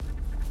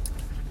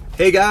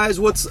Hey guys,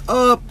 what's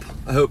up?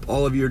 I hope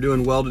all of you are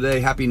doing well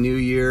today. Happy New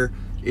Year.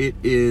 It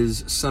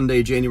is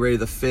Sunday, January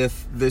the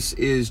 5th. This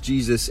is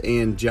Jesus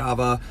and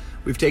Java.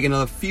 We've taken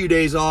a few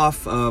days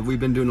off. We've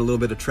been doing a little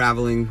bit of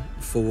traveling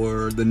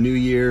for the new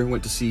year.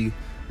 Went to see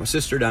my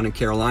sister down in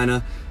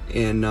Carolina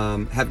and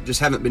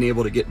haven't been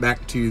able to get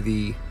back to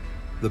the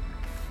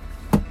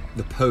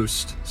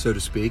post, so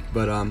to speak.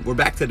 But we're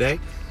back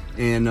today,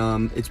 and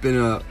it's been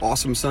an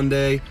awesome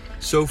Sunday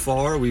so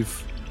far.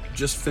 We've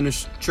just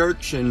finished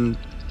church and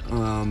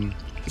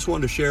just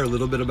wanted to share a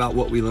little bit about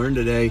what we learned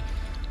today.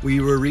 We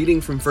were reading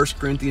from 1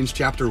 Corinthians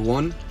chapter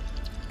 1,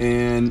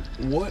 and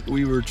what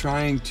we were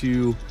trying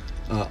to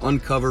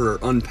uncover or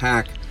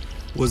unpack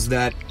was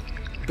that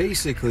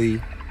basically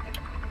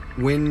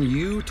when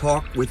you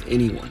talk with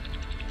anyone,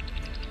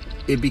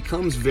 it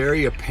becomes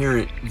very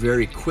apparent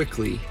very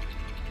quickly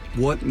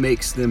what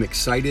makes them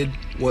excited,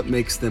 what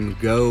makes them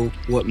go,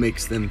 what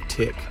makes them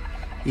tick.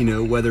 You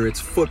know, whether it's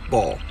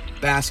football,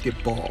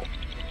 basketball,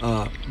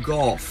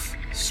 golf,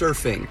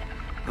 surfing,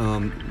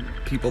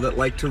 people that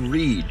like to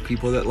read,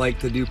 people that like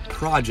to do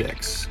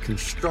projects,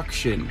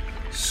 construction,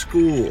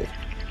 school.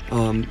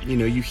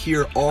 You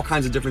hear all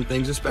kinds of different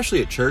things,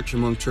 especially at church,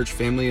 among church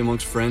family,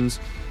 amongst friends.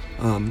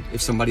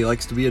 If somebody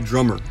likes to be a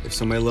drummer, if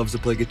somebody loves to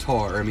play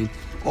guitar, I mean,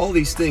 all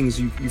these things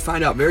you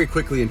find out very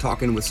quickly in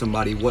talking with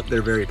somebody what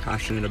they're very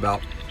passionate about.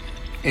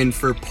 And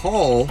for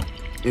Paul,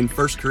 in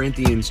 1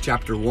 Corinthians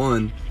chapter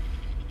 1,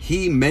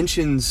 he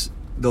mentions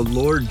the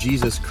Lord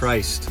Jesus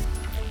Christ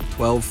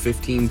 12,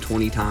 15,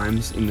 20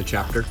 times in the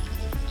chapter.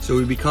 So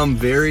we become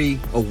very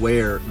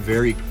aware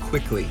very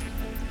quickly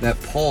that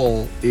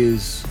Paul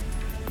is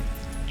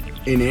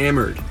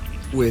enamored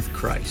with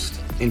Christ,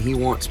 and he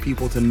wants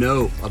people to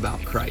know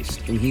about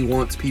Christ, and he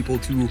wants people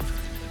to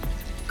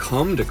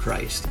come to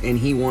Christ, and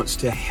he wants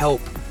to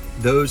help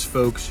those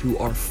folks who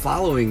are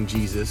following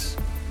Jesus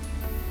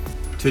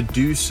to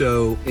do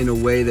so in a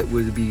way that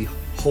would be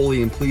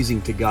holy and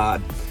pleasing to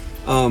God.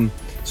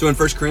 So in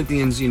 1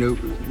 Corinthians,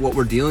 what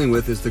we're dealing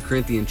with is the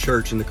Corinthian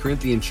church, and the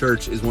Corinthian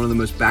church is one of the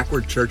most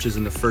backward churches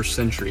in the first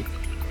century.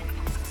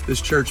 This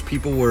church,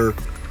 people were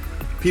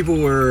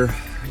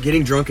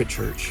getting drunk at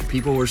church.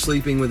 People were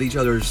sleeping with each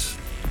other's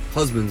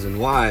husbands and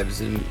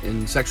wives,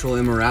 and sexual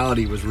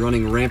immorality was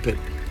running rampant.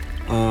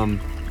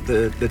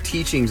 The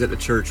teachings at the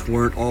church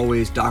weren't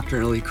always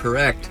doctrinally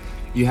correct.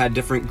 You had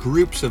different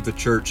groups of the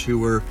church who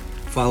were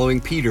following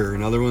Peter,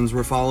 and other ones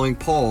were following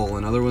Paul,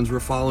 and other ones were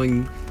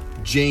following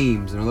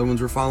James, and other ones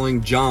were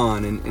following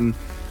John, and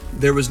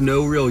there was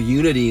no real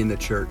unity in the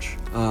church.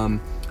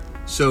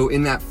 So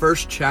in that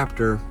first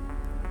chapter,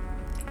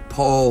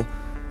 Paul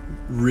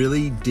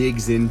really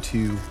digs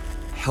into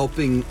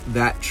helping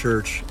that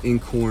church in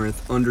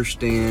Corinth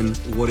understand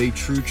what a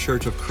true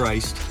church of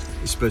Christ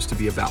is supposed to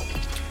be about.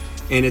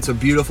 And it's a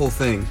beautiful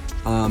thing.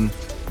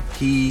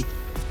 He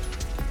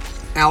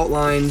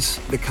outlines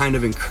the kind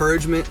of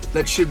encouragement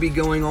that should be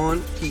going on.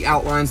 He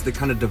outlines the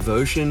kind of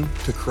devotion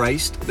to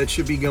Christ that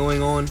should be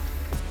going on.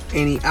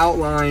 And he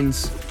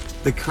outlines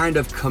the kind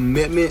of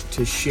commitment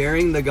to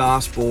sharing the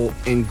gospel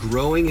and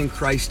growing in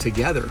Christ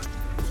together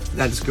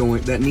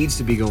that needs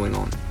to be going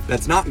on,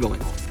 that's not going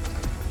on.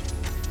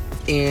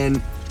 And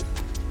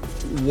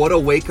what a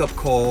wake-up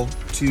call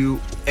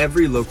to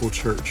every local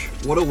church.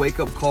 What a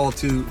wake-up call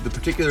to the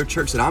particular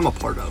church that I'm a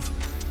part of.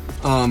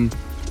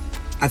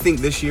 I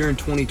think this year in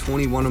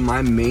 2020, one of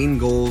my main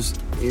goals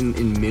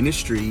in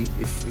ministry,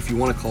 if you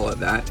want to call it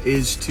that,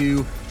 is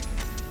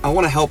I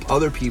want to help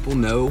other people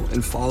know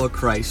and follow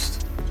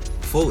Christ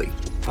fully.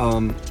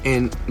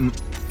 And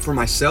for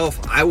myself,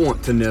 I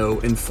want to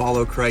know and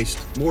follow Christ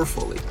more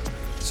fully.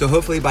 So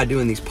hopefully by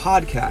doing these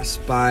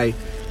podcasts, by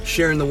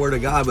sharing the Word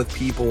of God with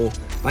people,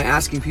 by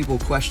asking people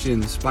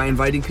questions, by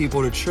inviting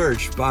people to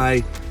church,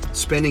 by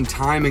spending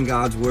time in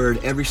God's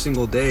Word every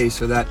single day,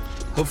 so that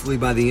hopefully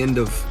by the end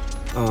of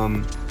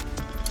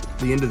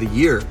the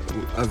year,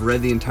 I've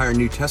read the entire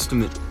New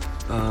Testament.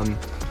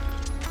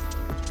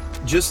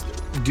 Just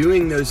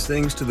doing those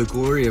things to the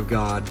glory of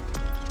God,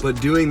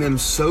 but doing them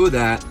so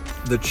that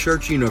the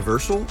church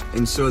universal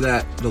and so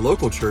that the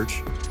local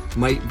church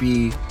might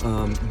be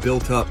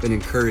built up and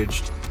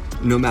encouraged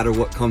no matter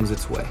what comes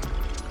its way.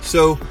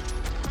 So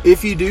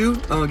if you do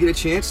get a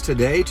chance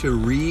today to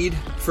read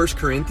 1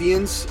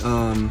 Corinthians,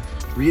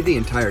 read the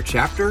entire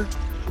chapter,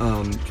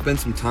 spend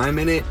some time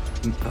in it,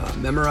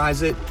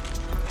 memorize it,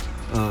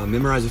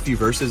 memorize a few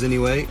verses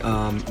anyway,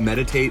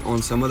 meditate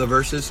on some of the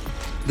verses.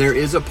 There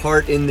is a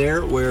part in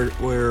there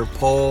where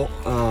Paul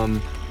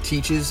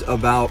teaches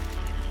about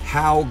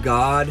how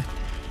God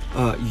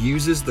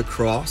uses the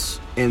cross,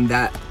 and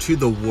that to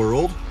the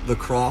world the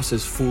cross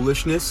is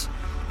foolishness,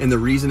 and the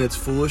reason it's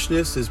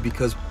foolishness is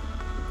because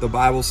the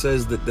Bible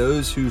says that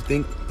those who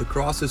think the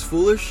cross is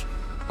foolish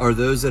are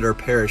those that are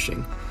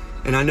perishing.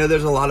 And I know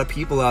there's a lot of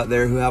people out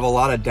there who have a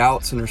lot of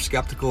doubts and are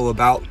skeptical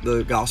about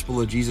the gospel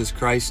of Jesus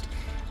Christ.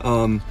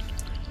 And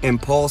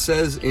Paul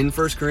says in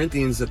 1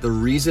 Corinthians that the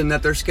reason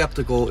that they're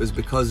skeptical is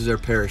because they're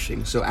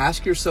perishing. So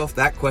ask yourself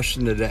that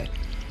question today.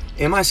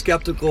 Am I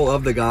skeptical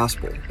of the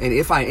gospel? And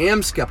if I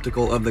am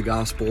skeptical of the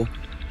gospel,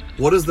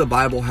 What does the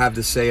Bible have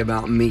to say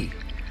about me?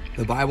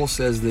 The Bible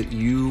says that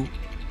you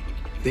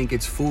think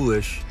it's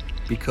foolish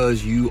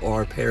because you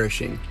are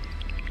perishing.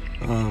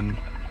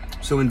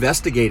 So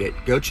investigate it.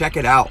 Go check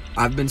it out.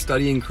 I've been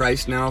studying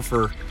Christ now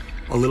for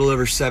a little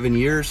over 7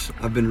 years.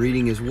 I've been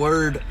reading His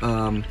Word,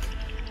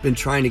 been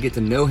trying to get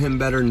to know Him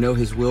better, know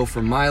His will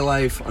for my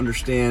life,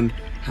 understand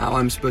how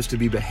I'm supposed to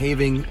be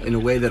behaving in a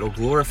way that will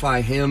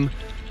glorify Him,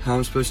 how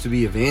I'm supposed to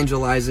be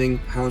evangelizing,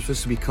 how I'm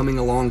supposed to be coming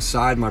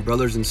alongside my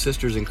brothers and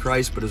sisters in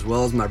Christ, but as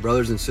well as my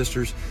brothers and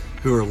sisters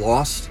who are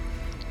lost.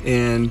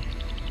 And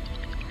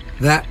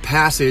that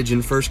passage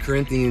in 1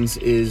 Corinthians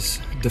is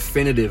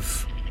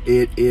definitive.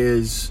 It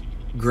is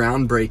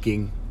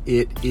groundbreaking.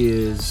 It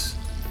is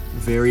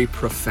very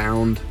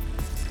profound,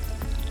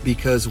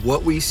 because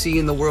what we see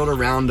in the world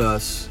around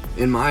us,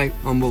 in my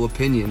humble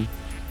opinion,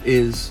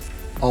 is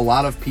a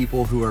lot of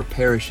people who are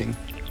perishing.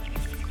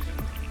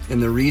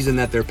 And the reason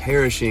that they're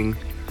perishing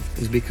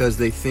is because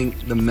they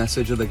think the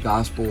message of the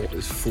gospel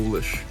is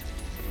foolish.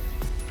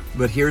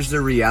 But here's the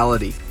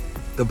reality.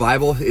 The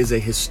Bible is a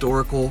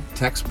historical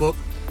textbook.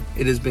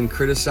 It has been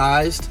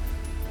criticized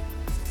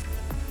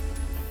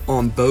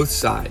on both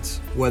sides,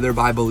 whether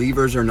by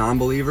believers or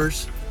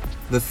non-believers.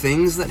 The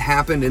things that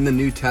happened in the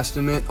New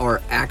Testament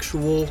are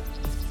actual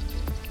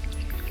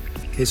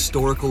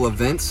historical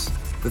events.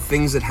 The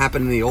things that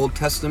happened in the Old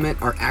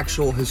Testament are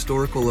actual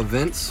historical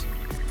events.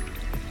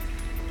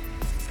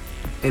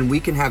 And we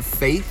can have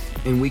faith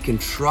and we can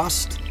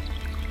trust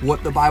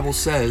what the Bible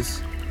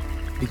says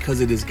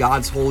because it is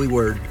God's holy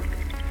word.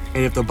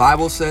 And if the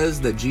Bible says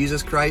that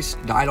Jesus Christ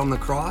died on the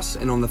cross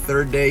and on the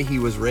third day He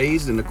was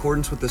raised in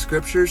accordance with the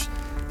scriptures,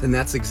 then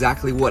that's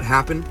exactly what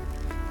happened.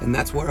 And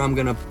that's where I'm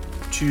going to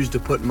choose to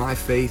put my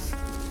faith.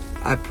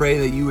 I pray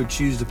that you would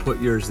choose to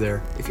put yours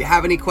there. If you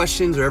have any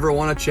questions or ever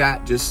want to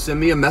chat, just send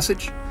me a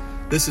message.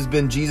 This has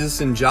been Jesus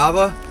in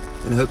Java,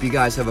 and I hope you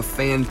guys have a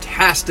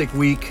fantastic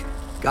week.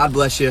 God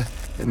bless you,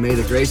 and may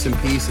the grace and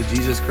peace of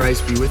Jesus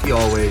Christ be with you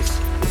always.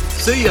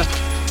 See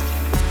ya!